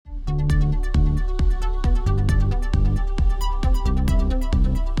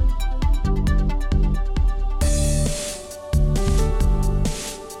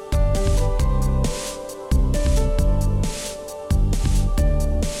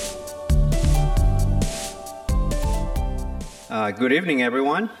Good evening,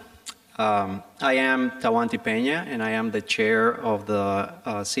 everyone. I am Tawanti Peña, and I am the chair of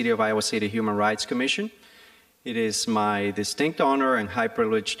the City of Iowa City Human Rights Commission. It is my distinct honor and high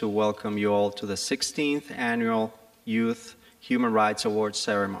privilege to welcome you all to the 16th Annual Youth Human Rights Awards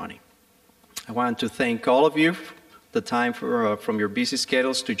ceremony. I want to thank all of you for the time from your busy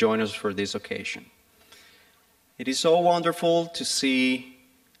schedules to join us for this occasion. It is so wonderful to see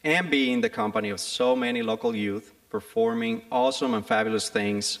and be in the company of so many local youth performing awesome and fabulous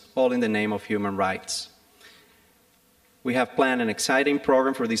things, all in the name of human rights. We have planned an exciting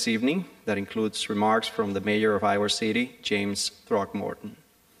program for this evening that includes remarks from the Mayor of Iowa City, James Throckmorton.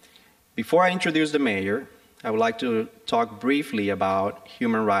 Before I introduce the Mayor, I would like to talk briefly about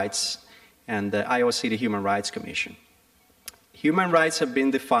human rights and the Iowa City Human Rights Commission. Human rights have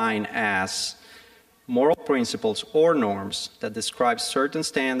been defined as moral principles or norms that describe certain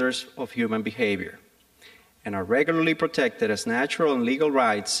standards of human behavior and are regularly protected as natural and legal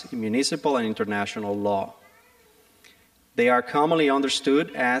rights in municipal and international law. They are commonly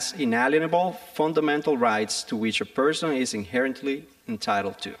understood as inalienable fundamental rights to which a person is inherently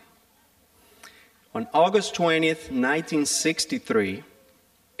entitled to. On August 20th, 1963,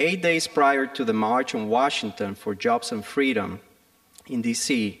 8 days prior to the March on Washington for Jobs and Freedom in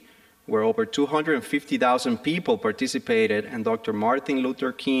D.C., where over 250,000 people participated and Dr. Martin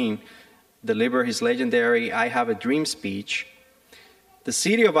Luther King delivered his legendary I Have a Dream speech, the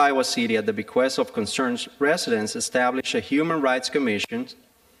City of Iowa City, at the bequest of concerned residents, established a Human Rights Commission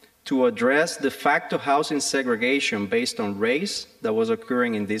to address de facto housing segregation based on race that was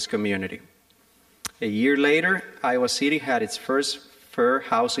occurring in this community. A year later, Iowa City had its first fair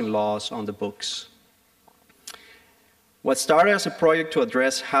housing laws on the books. What started as a project to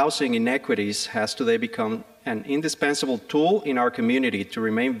address housing inequities has today become an indispensable tool in our community to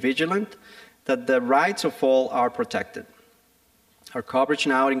remain vigilant that the rights of all are protected. Our coverage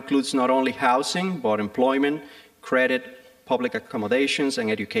now includes not only housing, but employment, credit, public accommodations, and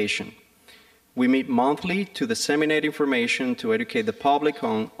education. We meet monthly to disseminate information to educate the public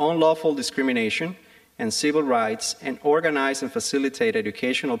on unlawful discrimination and civil rights, and organize and facilitate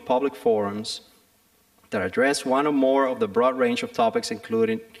educational public forums that address one or more of the broad range of topics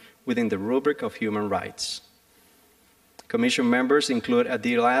included within the rubric of human rights. Commission members include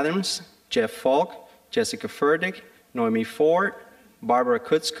Adil Adams, Jeff Falk, Jessica Furtick, Noemi Ford, Barbara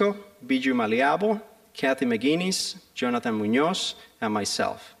Kutzko, Biju Maliabo, Kathy McGuinness, Jonathan Munoz, and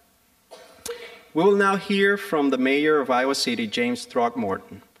myself. We will now hear from the Mayor of Iowa City, James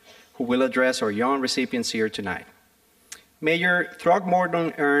Throckmorton, who will address our young recipients here tonight. Mayor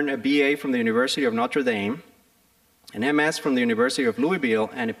Throckmorton earned a BA from the University of Notre Dame, an MS from the University of Louisville,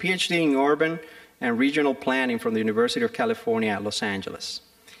 and a PhD in urban and regional planning from the University of California at Los Angeles.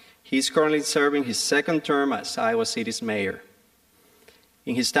 He is currently serving his second term as Iowa City's mayor.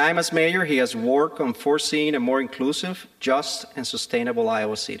 In his time as mayor, he has worked on foreseeing a more inclusive, just, and sustainable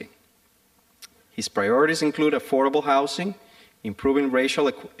Iowa City. His priorities include affordable housing, improving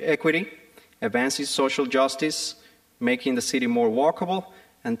racial equity, advancing social justice, making the city more walkable,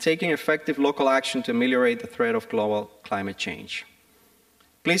 and taking effective local action to ameliorate the threat of global climate change.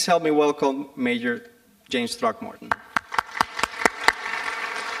 Please help me welcome Mayor James Throckmorton.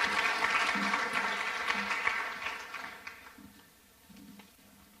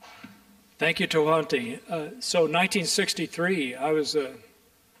 Thank you, Tawanti. So 1963, I was,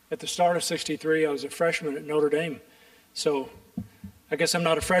 at the start of 63, I was a freshman at Notre Dame. So I guess I'm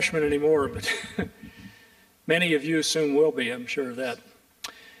not a freshman anymore, but many of you soon will be, I'm sure of that.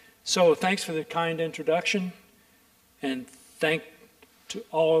 So thanks for the kind introduction, and thank to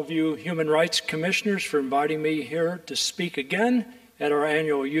all of you human rights commissioners for inviting me here to speak again at our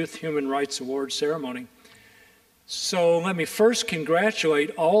annual Youth Human Rights Awards ceremony. So let me first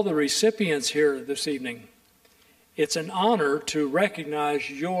congratulate all the recipients here this evening. It's an honor to recognize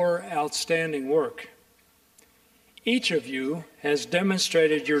your outstanding work. Each of you has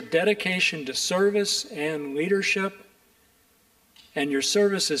demonstrated your dedication to service and leadership, and your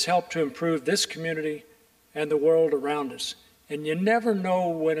service has helped to improve this community and the world around us. And you never know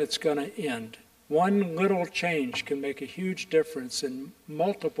when it's going to end. One little change can make a huge difference in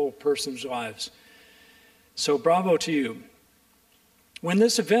multiple persons' lives. So bravo to you. When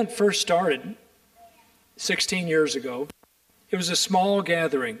this event first started 16 years ago, it was a small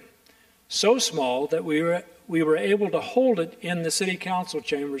gathering, so small that we were able to hold it in the city council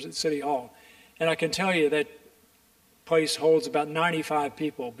chambers at City Hall. And I can tell you that place holds about 95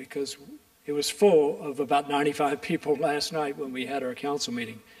 people, because it was full of about 95 people last night when we had our council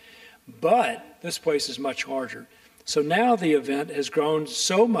meeting. But this place is much larger. So now the event has grown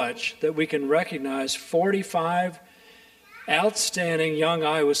so much that we can recognize 45 outstanding young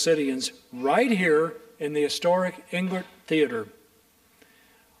Iowa Cityans right here in the historic Englert Theater.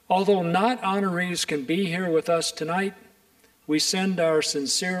 Although not honorees can be here with us tonight, we send our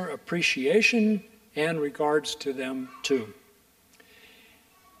sincere appreciation and regards to them too.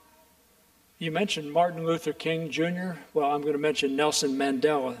 You mentioned Martin Luther King Jr. Well, I'm going to mention Nelson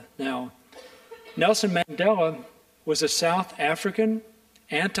Mandela now. Nelson Mandela was a South African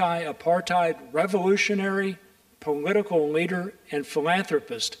anti-apartheid revolutionary, political leader, and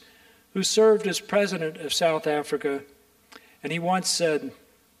philanthropist who served as president of South Africa. And he once said,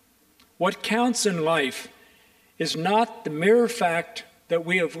 "What counts in life is not the mere fact that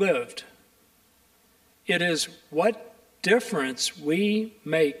we have lived. It is what difference we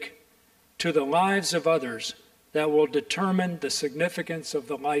make to the lives of others that will determine the significance of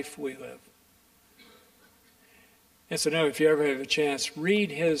the life we live." And so now, if you ever have a chance,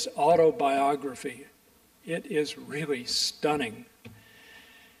 read his autobiography. It is really stunning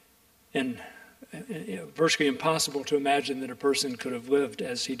and virtually impossible to imagine that a person could have lived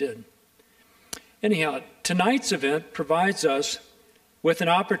as he did. Anyhow, tonight's event provides us with an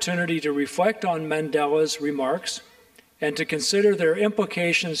opportunity to reflect on Mandela's remarks and to consider their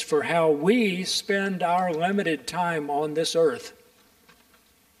implications for how we spend our limited time on this earth.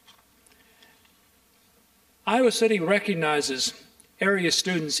 Iowa City recognizes area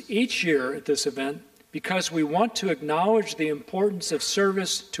students each year at this event because we want to acknowledge the importance of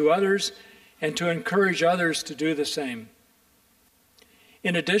service to others and to encourage others to do the same.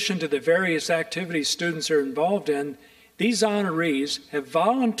 In addition to the various activities students are involved in, these honorees have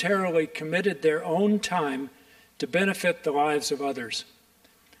voluntarily committed their own time to benefit the lives of others.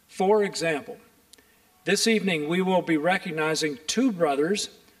 For example, this evening we will be recognizing two brothers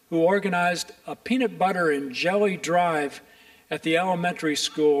who organized a peanut butter and jelly drive at the elementary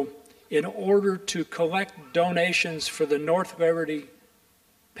school in order to collect donations for the North Liberty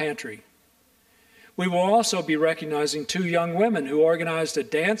Pantry. We will also be recognizing two young women who organized a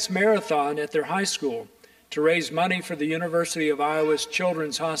dance marathon at their high school to raise money for the University of Iowa's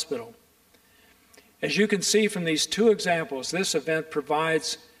Children's Hospital. As you can see from these two examples, this event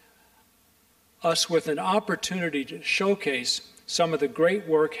provides us with an opportunity to showcase some of the great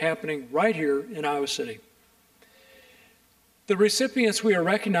work happening right here in Iowa City. The recipients we are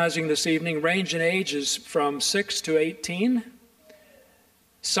recognizing this evening range in ages from 6 to 18.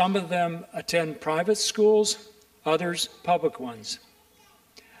 Some of them attend private schools, others public ones.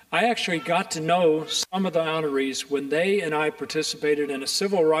 I actually got to know some of the honorees when they and I participated in a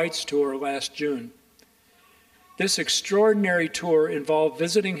civil rights tour last June. This extraordinary tour involved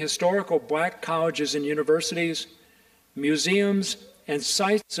visiting historical black colleges and universities, museums, and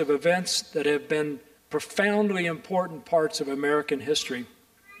sites of events that have been profoundly important parts of American history.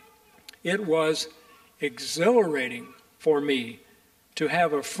 It was exhilarating for me to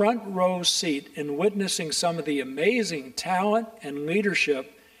have a front row seat in witnessing some of the amazing talent and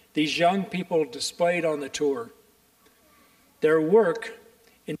leadership these young people displayed on the tour. Their work,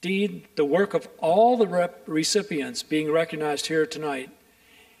 indeed the work of all the recipients being recognized here tonight,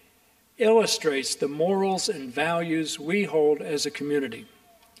 illustrates the morals and values we hold as a community.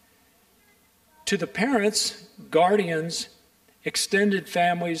 To the parents, guardians, extended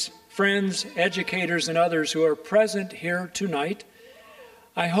families, friends, educators, and others who are present here tonight,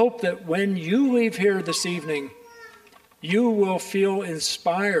 I hope that when you leave here this evening, you will feel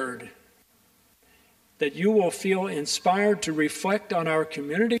inspired, that you will feel inspired to reflect on our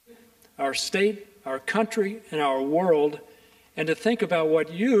community, our state, our country, and our world, and to think about what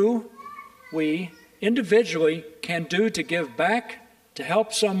we individually can do to give back, to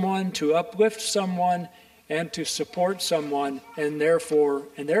help someone, to uplift someone, and to support someone, and therefore,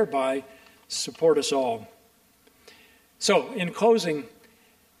 and thereby, support us all. So, in closing,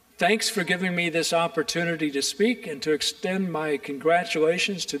 thanks for giving me this opportunity to speak and to extend my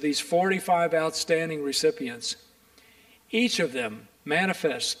congratulations to these 45 outstanding recipients. Each of them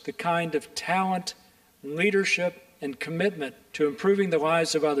manifests the kind of talent, leadership, and commitment to improving the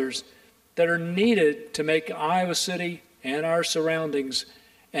lives of others that are needed to make Iowa City and our surroundings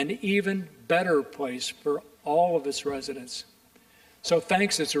an even better place for all of its residents. So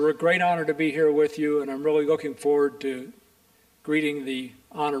thanks, it's a great honor to be here with you, and I'm really looking forward to greeting the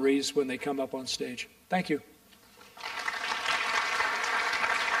honorees when they come up on stage. Thank you.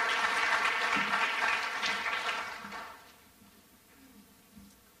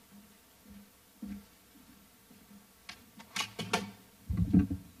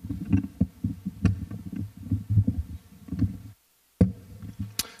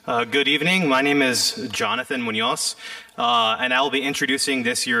 Good evening. My name is Jonathan Munoz, and I'll be introducing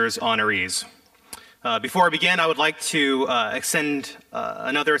this year's honorees. Before I begin, I would like to extend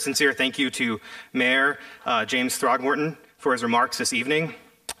another sincere thank you to Mayor James Throgmorton for his remarks this evening.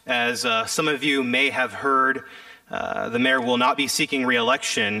 As some of you may have heard, the mayor will not be seeking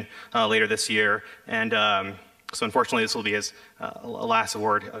re-election later this year, and so unfortunately this will be his last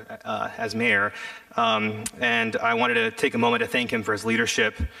word as mayor. And I wanted to take a moment to thank him for his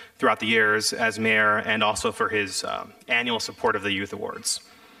leadership throughout the years as mayor and also for his annual support of the Youth Awards.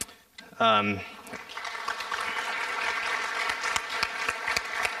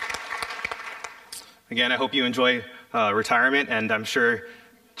 Again, I hope you enjoy retirement, and I'm sure,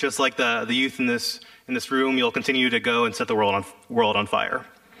 just like the youth in this room, you'll continue to go and set the world on fire.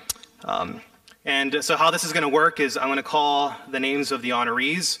 And so how this is going to work is I'm going to call the names of the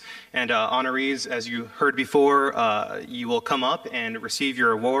honorees, and honorees, as you heard before, you will come up and receive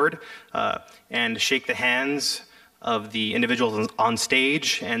your award and shake the hands of the individuals on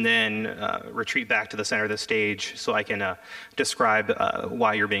stage, and then retreat back to the center of the stage so I can describe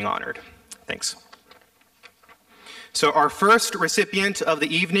why you're being honored. Thanks. So our first recipient of the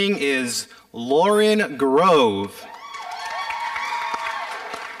evening is Lauren Grove.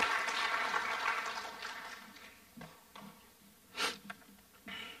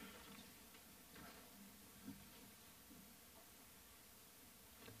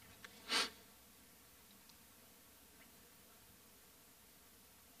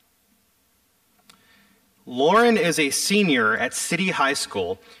 Lauren is a senior at City High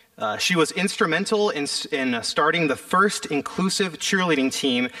School. She was instrumental in starting the first inclusive cheerleading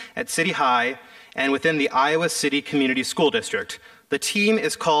team at City High and within the Iowa City Community School District. The team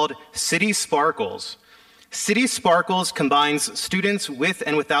is called City Sparkles. City Sparkles combines students with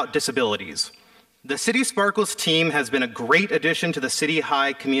and without disabilities. The City Sparkles team has been a great addition to the City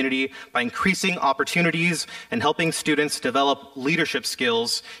High community by increasing opportunities and helping students develop leadership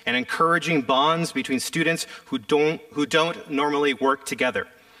skills and encouraging bonds between students who don't normally work together.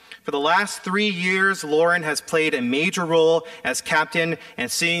 For the last 3 years, Lauren has played a major role as captain and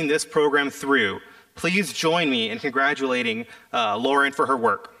seeing this program through. Please join me in congratulating Lauren for her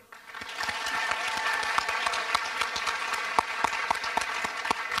work.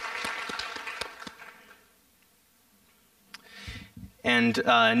 And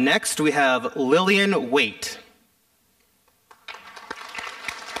next we have Lillian Waite.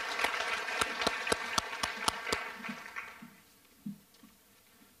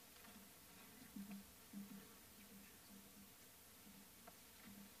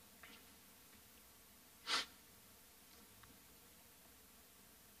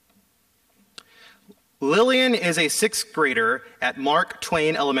 Lillian is a 6th grader at Mark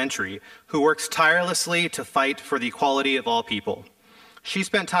Twain Elementary who works tirelessly to fight for the equality of all people. She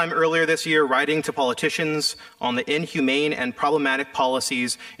spent time earlier this year writing to politicians on the inhumane and problematic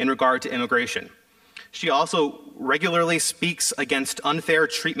policies in regard to immigration. She also regularly speaks against unfair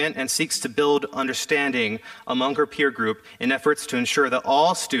treatment and seeks to build understanding among her peer group in efforts to ensure that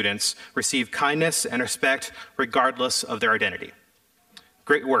all students receive kindness and respect regardless of their identity.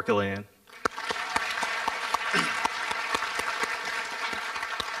 Great work, Lillian.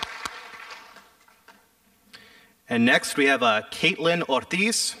 And next we have Caitlin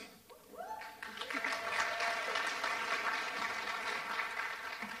Ortiz.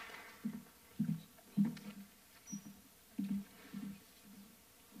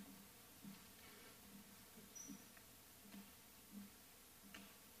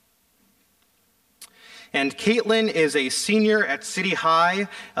 And Caitlin is a senior at City High.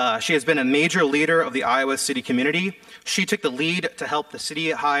 She has been a major leader of the Iowa City community. She took the lead to help the City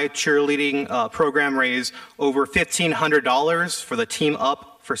High cheerleading program raise over $1,500 for the Team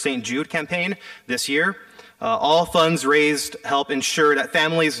Up for St. Jude campaign this year. All funds raised help ensure that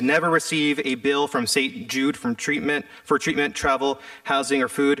families never receive a bill from St. Jude for treatment, travel, housing, or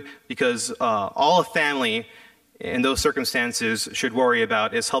food, because all a family in those circumstances should worry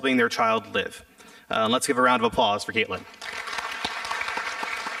about is helping their child live. Let's give a round of applause for Caitlin.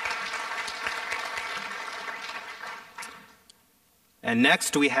 And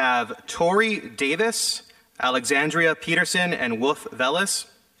next we have Tori Davis, Alexandria Peterson, and Wolf Velis.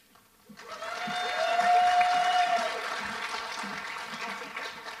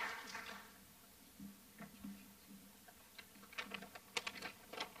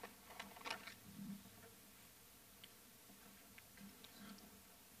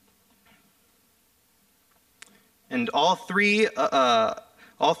 And all three are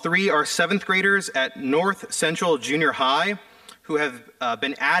 7th graders at North Central Junior High who have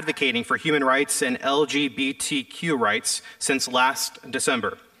been advocating for human rights and LGBTQ rights since last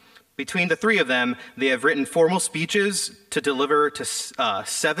December. Between the 3 of them, they have written formal speeches to deliver to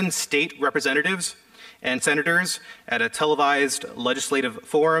 7 state representatives. and senators at a televised legislative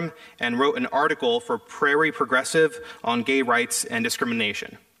forum and wrote an article for Prairie Progressive on gay rights and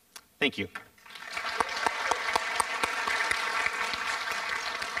discrimination. Thank you.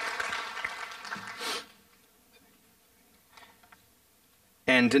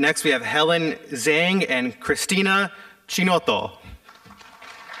 And next we have Helen Zhang and Christina Chinotto.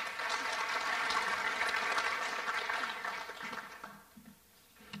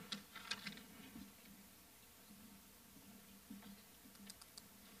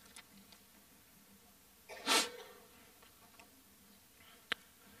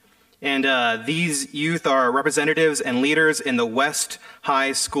 And these youth are representatives and leaders in the West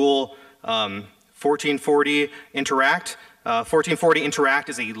High School 1440 Interact. 1440 Interact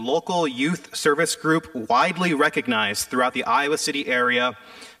is a local youth service group widely recognized throughout the Iowa City area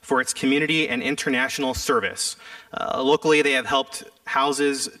for its community and international service. Locally, they have helped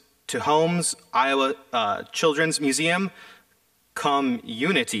houses to homes, Iowa Children's Museum,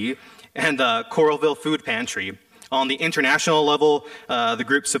 Community, and the Coralville Food Pantry. On the international level, the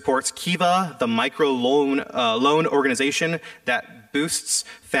group supports Kiva, the loan organization that boosts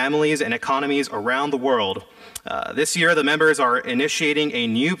families and economies around the world. This year, the members are initiating a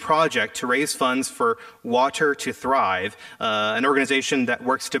new project to raise funds for Water to Thrive, an organization that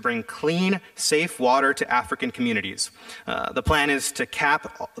works to bring clean, safe water to African communities. The plan is to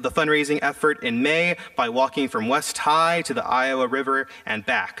cap the fundraising effort in May by walking from West High to the Iowa River and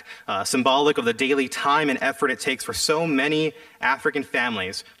back, symbolic of the daily time and effort it takes for so many African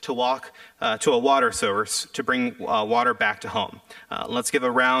families to walk to a water source to bring water back to home. Let's give a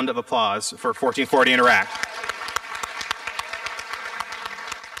round of applause for 1440 Interact.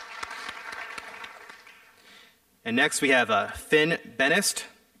 And next we have Finn Benist.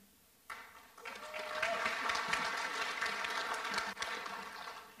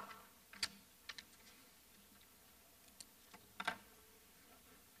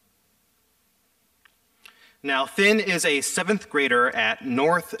 Now, Finn is a 7th grader at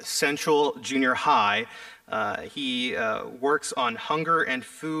North Central Junior High. He works on hunger and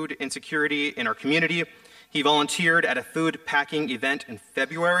food insecurity in our community. He volunteered at a food packing event in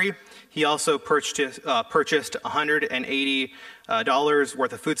February. He also purchased $180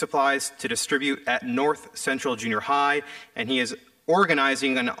 worth of food supplies to distribute at North Central Junior High, and he is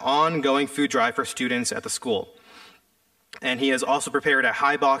organizing an ongoing food drive for students at the school. And he has also prepared a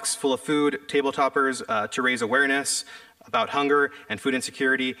high box full of food, table toppers, to raise awareness about hunger and food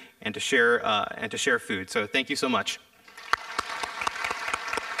insecurity and to share food. So thank you so much.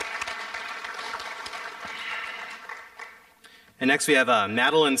 And next we have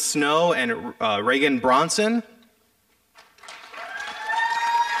Madeline Snow and Reagan Bronson.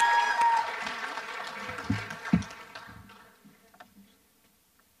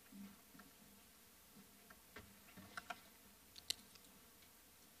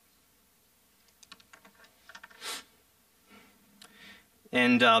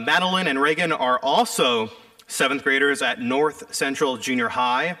 And Madeline and Reagan are also 7th graders at North Central Junior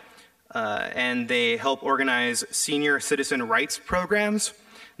High. And they help organize senior citizen rights programs.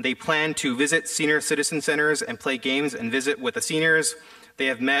 They plan to visit senior citizen centers and play games and visit with the seniors. They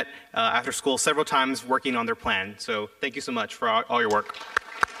have met after school several times working on their plan. So thank you so much for all your work.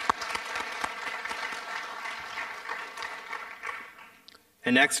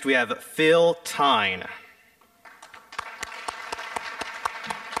 And next we have Phil Tyne.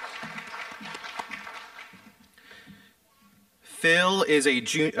 Phil is a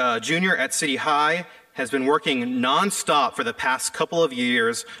junior at City High, has been working nonstop for the past couple of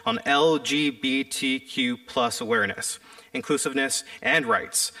years on LGBTQ plus awareness, inclusiveness, and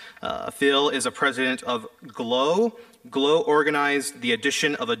rights. Phil is a president of GLOW. GLOW organized the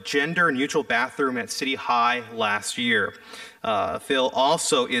addition of a gender-neutral bathroom at City High last year. Phil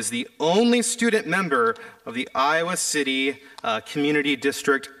also is the only student member of the Iowa City Community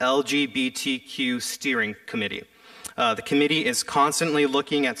District LGBTQ Steering Committee. The committee is constantly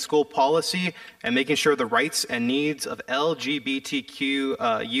looking at school policy and making sure the rights and needs of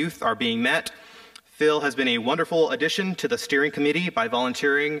LGBTQ youth are being met. Phil has been a wonderful addition to the steering committee by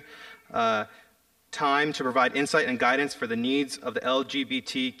volunteering time to provide insight and guidance for the needs of the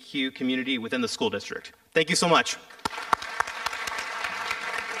LGBTQ community within the school district. Thank you so much.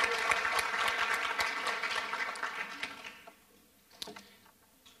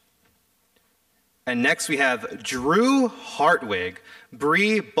 And next we have Drew Hartwig,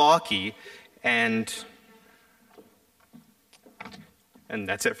 Bree Balke, and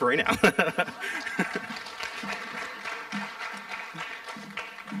that's it for right now.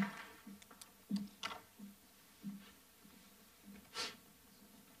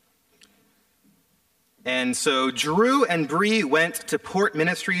 And so Drew and Bree went to Port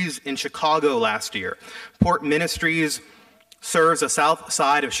Ministries in Chicago last year. Port Ministries serves the south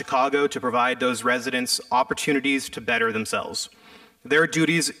side of Chicago to provide those residents opportunities to better themselves. Their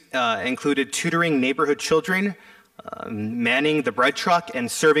duties included tutoring neighborhood children, manning the bread truck,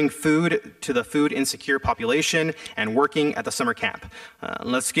 and serving food to the food insecure population, and working at the summer camp.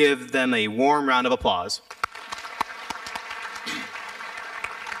 Let's give them a warm round of applause.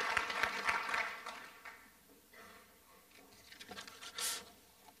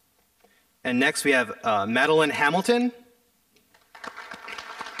 And next we have Madeline Hamilton.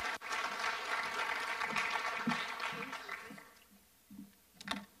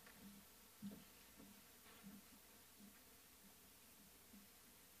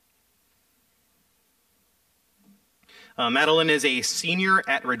 Madeline is a senior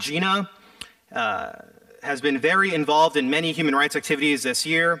at Regina, has been very involved in many human rights activities this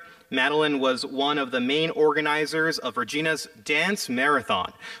year. Madeline was one of the main organizers of Regina's Dance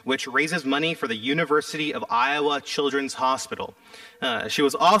Marathon, which raises money for the University of Iowa Children's Hospital. She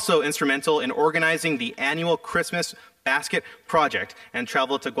was also instrumental in organizing the annual Christmas Basket Project and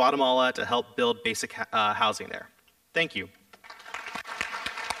traveled to Guatemala to help build basic housing there. Thank you.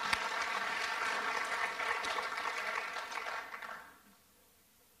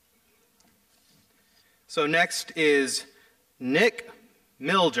 So next is Nick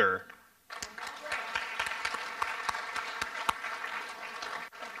Milder.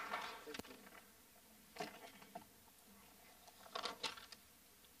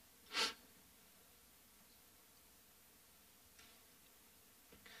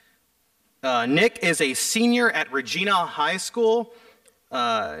 Nick is a senior at Regina High School.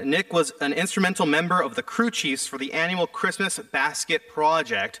 Nick was an instrumental member of the crew chiefs for the annual Christmas Basket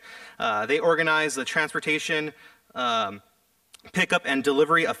Project. They organized the transportation, pickup and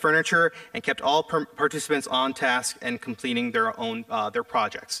delivery of furniture, and kept all participants on task and completing their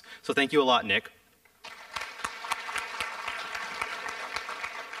projects. So thank you a lot, Nick.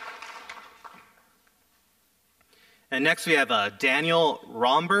 And next we have Daniel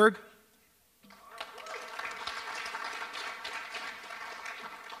Romberg.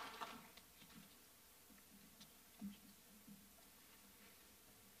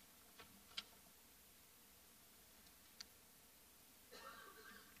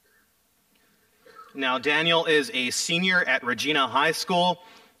 Now, Daniel is a senior at Regina High School.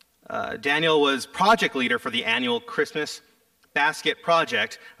 Daniel was project leader for the annual Christmas Basket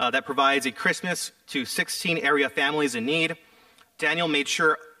Project that provides a Christmas to 16 area families in need. Daniel made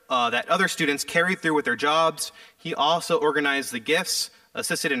sure that other students carried through with their jobs. He also organized the gifts,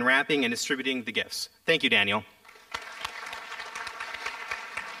 assisted in wrapping and distributing the gifts. Thank you, Daniel.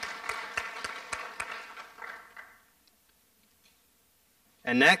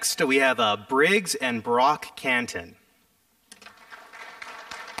 And next, we have Briggs and Brock Canton.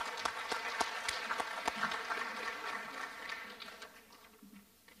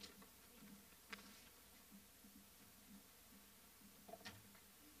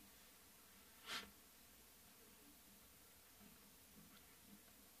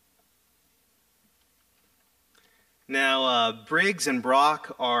 Now, Briggs and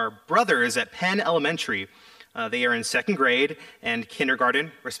Brock are brothers at Penn Elementary. They are in second grade and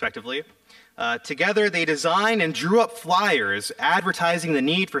kindergarten, respectively. Together, they designed and drew up flyers advertising the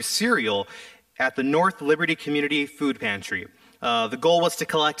need for cereal at the North Liberty Community Food Pantry. The goal was to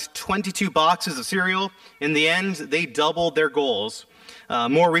collect 22 boxes of cereal. In the end, they doubled their goals.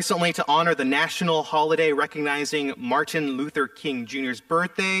 More recently, to honor the national holiday recognizing Martin Luther King Jr.'s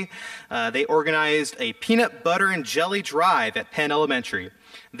birthday, they organized a peanut butter and jelly drive at Penn Elementary.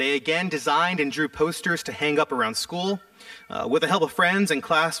 They again designed and drew posters to hang up around school. With the help of friends and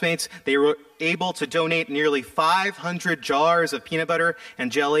classmates, they were able to donate nearly 500 jars of peanut butter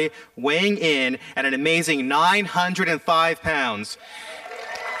and jelly, weighing in at an amazing 905 pounds.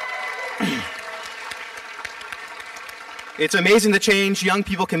 It's amazing the change young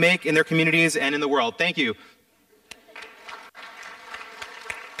people can make in their communities and in the world. Thank you.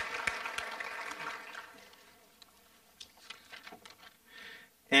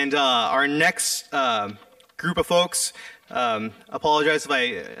 And our next group of folks, apologize if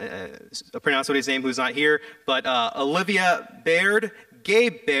I pronounce somebody's name who's not here, but Olivia Baird,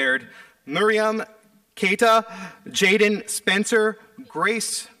 Gabe Baird, Miriam Keita, Jaden Spencer,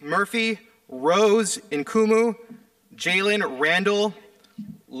 Grace Murphy, Rose Nkumu, Jalen Randall,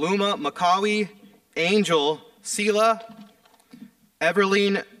 Luma Makawi, Angel Sela,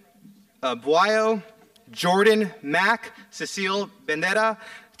 Everline Buayo, Jordan Mack, Cecile Bendera,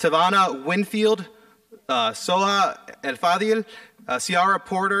 Tavana Winfield, Soha El Fadil, Ciara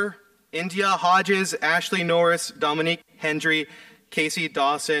Porter, India Hodges, Ashley Norris, Dominique Hendry, Casey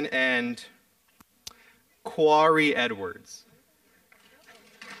Dawson, and Quarry Edwards.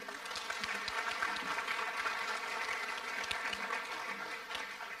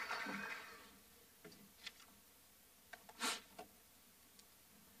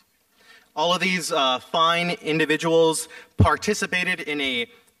 All of these fine individuals participated in a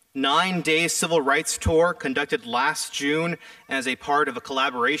 9-day civil rights tour conducted last June as a part of a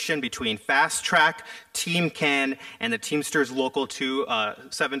collaboration between Fast Track, Team Can, and the Teamsters Local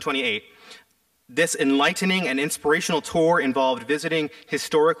 728. This enlightening and inspirational tour involved visiting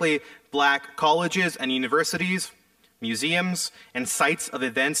historically black colleges and universities, museums, and sites of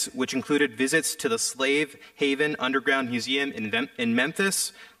events, which included visits to the Slave Haven Underground Museum in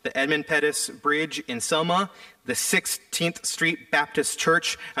Memphis, the Edmund Pettus Bridge in Selma, the 16th Street Baptist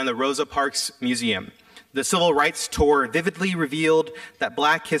Church, and the Rosa Parks Museum. The Civil Rights Tour vividly revealed that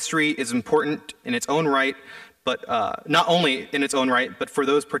black history is important in its own right, but not only in its own right, but for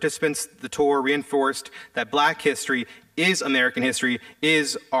those participants, the tour reinforced that black history is American history,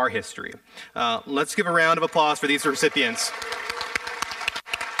 is our history. Let's give a round of applause for these recipients.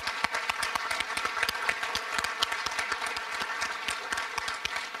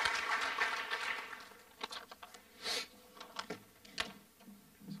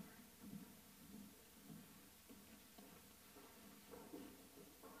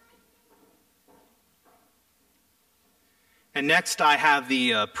 And next, I have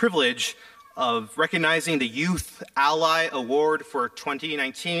the privilege of recognizing the Youth Ally Award for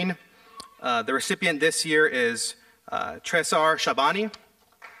 2019. The recipient this year is Tresar Shabani.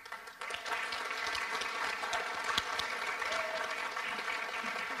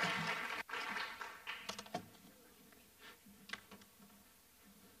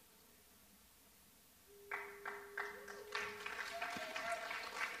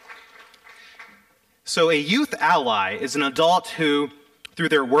 So a youth ally is an adult who, through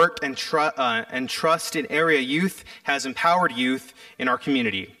their work and trust in area youth, has empowered youth in our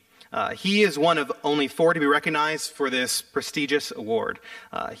community. He is one of only 4 to be recognized for this prestigious award.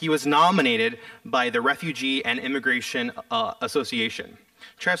 He was nominated by the Refugee and Immigration Association.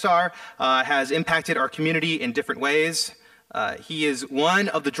 Tresar has impacted our community in different ways. He is one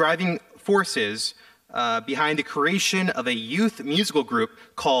of the driving forces behind the creation of a youth musical group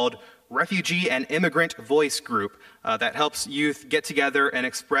called Refugee and Immigrant Voice Group that helps youth get together and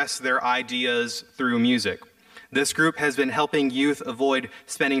express their ideas through music. This group has been helping youth avoid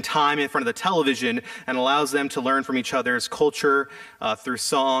spending time in front of the television and allows them to learn from each other's culture through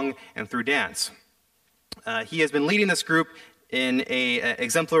song and through dance. He has been leading this group in an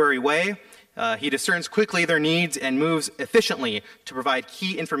exemplary way. He discerns quickly their needs and moves efficiently to provide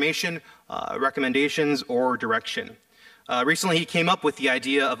key information, recommendations, or direction. Recently, he came up with the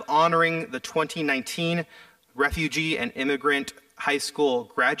idea of honoring the 2019 Refugee and Immigrant High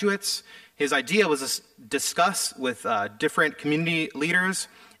School graduates. His idea was discussed with different community leaders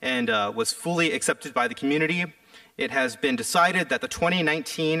and was fully accepted by the community. It has been decided that the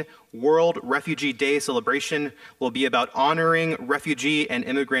 2019 World Refugee Day celebration will be about honoring refugee and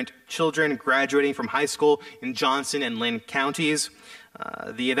immigrant children graduating from high school in Johnson and Lynn counties.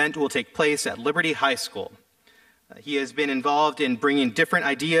 The event will take place at Liberty High School. He has been involved in bringing different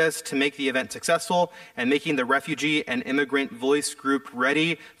ideas to make the event successful and making the Refugee and Immigrant Voice Group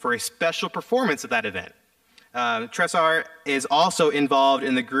ready for a special performance at that event. Tresar is also involved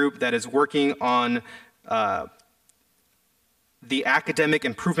in the group that is working on the Academic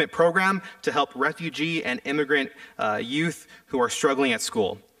Improvement Program to help refugee and immigrant youth who are struggling at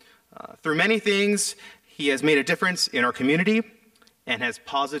school. Through many things, he has made a difference in our community and has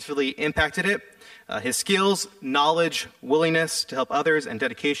positively impacted it. His skills, knowledge, willingness to help others, and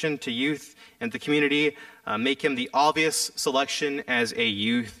dedication to youth and the community make him the obvious selection as a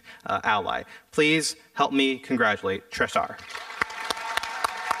youth ally. Please help me congratulate Tresar.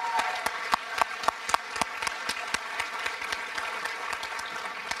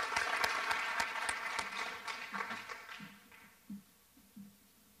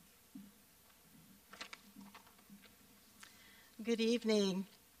 Good evening.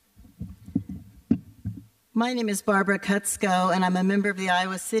 My name is Barbara Kutzko, and I'm a member of the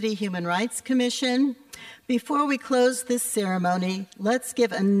Iowa City Human Rights Commission. Before we close this ceremony, let's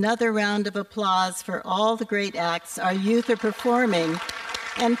give another round of applause for all the great acts our youth are performing,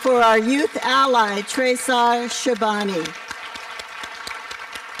 and for our youth ally, Tresar Shabani.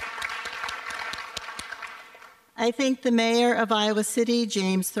 I thank the Mayor of Iowa City,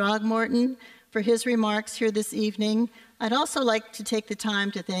 James Throgmorton, for his remarks here this evening. I'd also like to take the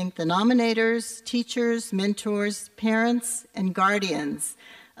time to thank the nominators, teachers, mentors, parents, and guardians.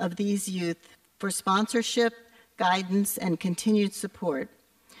 of these youth for sponsorship, guidance, and continued support.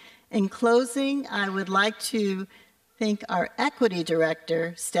 In closing, I would like to thank our Equity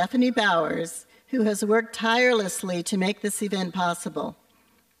Director, Stephanie Bowers, who has worked tirelessly to make this event possible.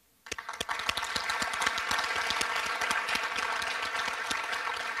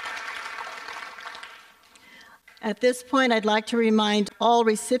 At this point, I'd like to remind all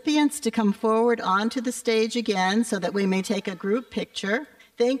recipients to come forward onto the stage again so that we may take a group picture.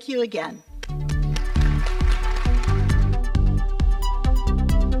 Thank you again.